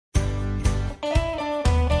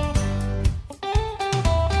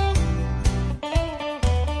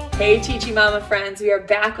Hey Teaching Mama friends, we are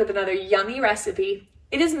back with another yummy recipe.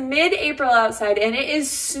 It is mid-April outside and it is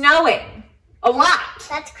snowing a lot.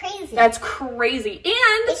 That's crazy. That's crazy.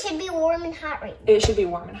 And it should be warm and hot right now. It should be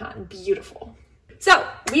warm and hot and beautiful. So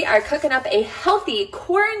we are cooking up a healthy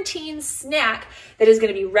quarantine snack that is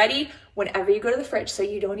going to be ready whenever you go to the fridge. So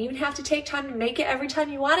you don't even have to take time to make it every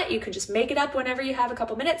time you want it. You can just make it up whenever you have a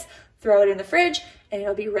couple minutes, throw it in the fridge, and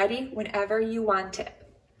it'll be ready whenever you want it.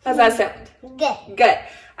 How's that sound? Good. Good.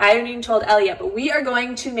 I haven't even told Ellie yet, but we are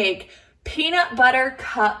going to make peanut butter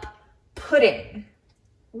cup pudding.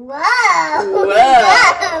 Whoa.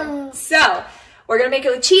 Whoa. So we're going to make it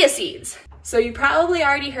with chia seeds. So you probably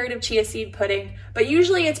already heard of chia seed pudding, but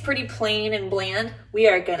usually it's pretty plain and bland. We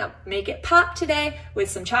are going to make it pop today with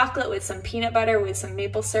some chocolate, with some peanut butter, with some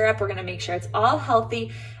maple syrup. We're going to make sure it's all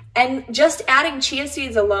healthy. And just adding chia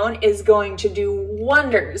seeds alone is going to do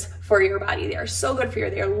wonders for your body. They are so good for you.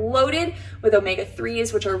 They are loaded with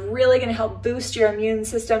omega-3s, which are really going to help boost your immune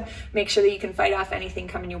system, make sure that you can fight off anything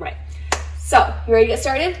coming your way. So, you ready to get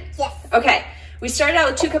started? Yes. Okay. We started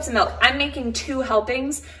out with 2 cups of milk. I'm making 2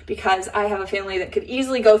 helpings because I have a family that could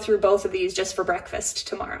easily go through both of these just for breakfast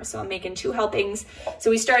tomorrow. So I'm making 2 helpings. So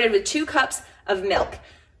we started with 2 cups of milk.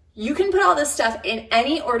 You can put all this stuff in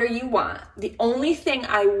any order you want. The only thing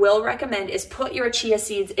I will recommend is put your chia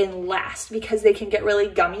seeds in last because they can get really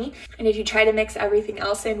gummy. And if you try to mix everything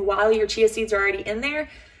else in while your chia seeds are already in there,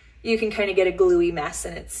 you can kind of get a gluey mess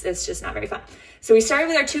and it's just not very fun. So we started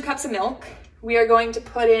with our 2 cups of milk. We are going to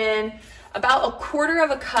put in about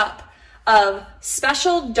 1/4 cup of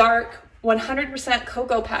special dark 100%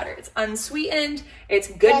 cocoa powder. It's unsweetened. It's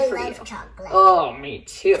good for you. I love chocolate. Oh, me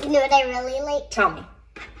too. You know what I really like? Tell me.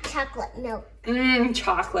 Chocolate milk.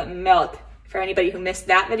 Chocolate milk. For anybody who missed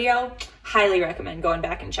that video, highly recommend going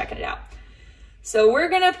back and checking it out. So we're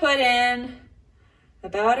gonna put in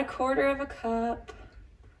about 1/4 cup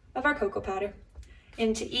of our cocoa powder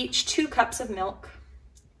into each 2 cups of milk.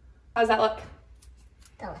 How's that look?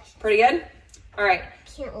 Delicious. Pretty good? All right.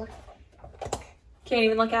 Can't look. Can't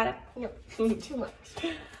even look at it? No, too much.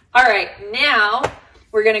 All right, now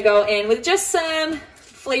we're gonna go in with just some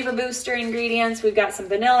flavor booster ingredients. We've got some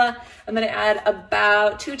vanilla. I'm gonna add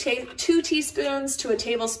about 2 teaspoons to a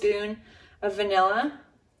tablespoon of vanilla.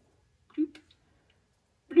 Bloop,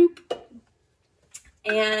 bloop.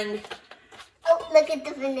 And oh, look at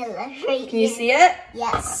the vanilla right here. Can you see it?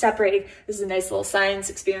 Yes. Separating. This is a nice little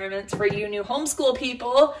science experiment for you new homeschool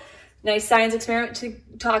people. Nice science experiment to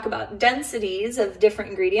talk about densities of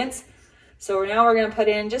different ingredients. So now we're gonna put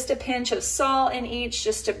in just a pinch of salt in each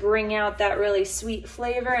just to bring out that really sweet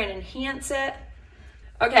flavor and enhance it.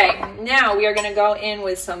 Okay, now we are gonna go in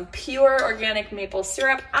with some pure organic maple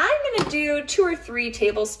syrup. I'm gonna do 2 or 3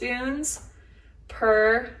 tablespoons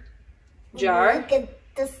per jar. Look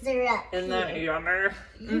at the syrup. Isn't that yummer?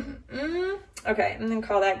 Okay, and then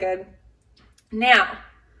call that good. Now,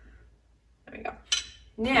 there we go.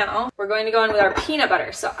 Now, we're going to go in with our peanut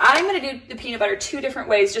butter. So I'm going to do the peanut butter 2 different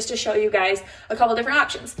ways just to show you guys a couple different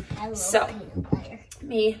options. I love peanut butter.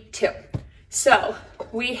 Me too. So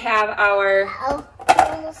we have our... Oh, we're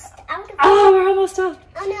almost out of it. Oh, we're almost out.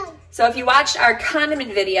 Oh no. So if you watched our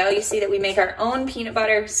condiment video, you see that we make our own peanut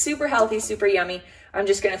butter. Super healthy, super yummy. I'm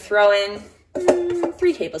just going to throw in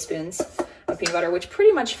 3 tablespoons of peanut butter, which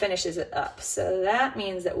pretty much finishes it up. So that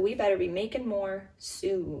means that we better be making more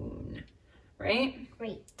soon. Right?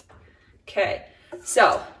 Great. Okay,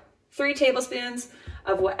 so 3 tablespoons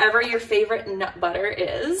of whatever your favorite nut butter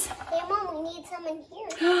is. Hey Mom, we need some in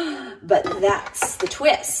here. But that's the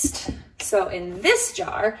twist. So in this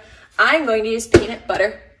jar, I'm going to use peanut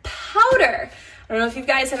butter powder. I don't know if you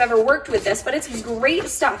guys have ever worked with this, but it's great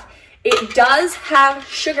stuff. It does have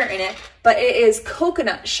sugar in it, but it is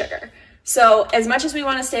coconut sugar. So as much as we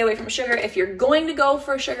want to stay away from sugar, if you're going to go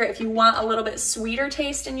for sugar, if you want a little bit sweeter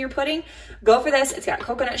taste in your pudding, go for this. It's got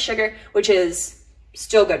coconut sugar, which is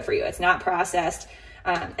still good for you. It's not processed.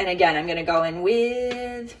 And again, I'm going to go in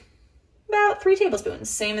with about 3 tablespoons,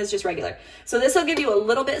 same as just regular. So this will give you a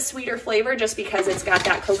little bit sweeter flavor just because it's got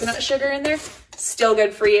that coconut sugar in there. Still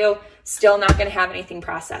good for you. Still not going to have anything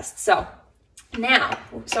processed. So now,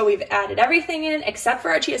 so we've added everything in except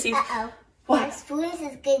for our chia seeds. Uh-oh. What? Our spoons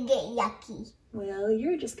is gonna get yucky. Well,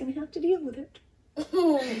 you're just gonna have to deal with it.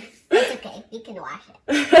 It's okay, we can wash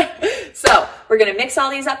it. So we're gonna mix all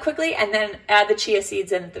these up quickly and then add the chia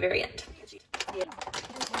seeds in at the very end.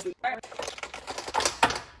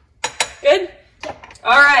 Good? Yep.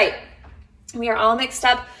 All right, we are all mixed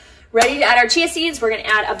up, ready to add our chia seeds. We're gonna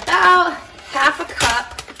add about 1/2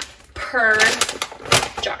 cup per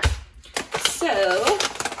jar. So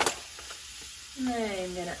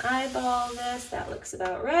I'm gonna eyeball this. That looks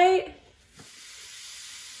about right.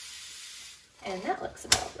 And that looks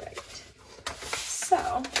about right.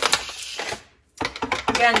 So,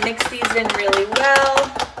 again, mix these in really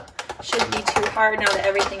well. Shouldn't be too hard now that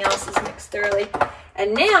everything else is mixed thoroughly.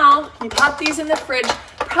 And now you pop these in the fridge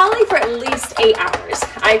probably for at least 8 hours.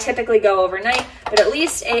 I typically go overnight, but at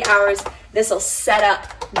least 8 hours. This will set up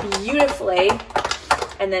beautifully.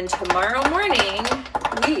 And then tomorrow morning,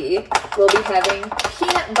 we will be having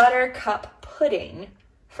peanut butter cup pudding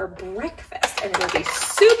for breakfast. And it'll be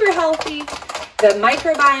super healthy. The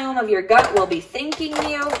microbiome of your gut will be thanking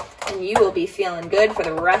you, and you will be feeling good for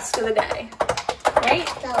the rest of the day. Right?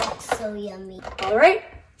 That looks so yummy. All right.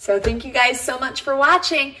 So thank you guys so much for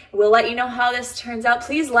watching. We'll let you know how this turns out.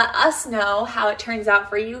 Please let us know how it turns out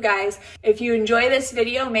for you guys. If you enjoy this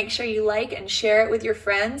video, make sure you like and share it with your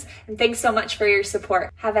friends. And thanks so much for your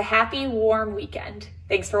support. Have a happy, warm weekend.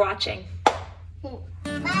 Thanks for watching.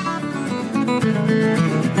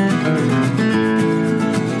 Bye.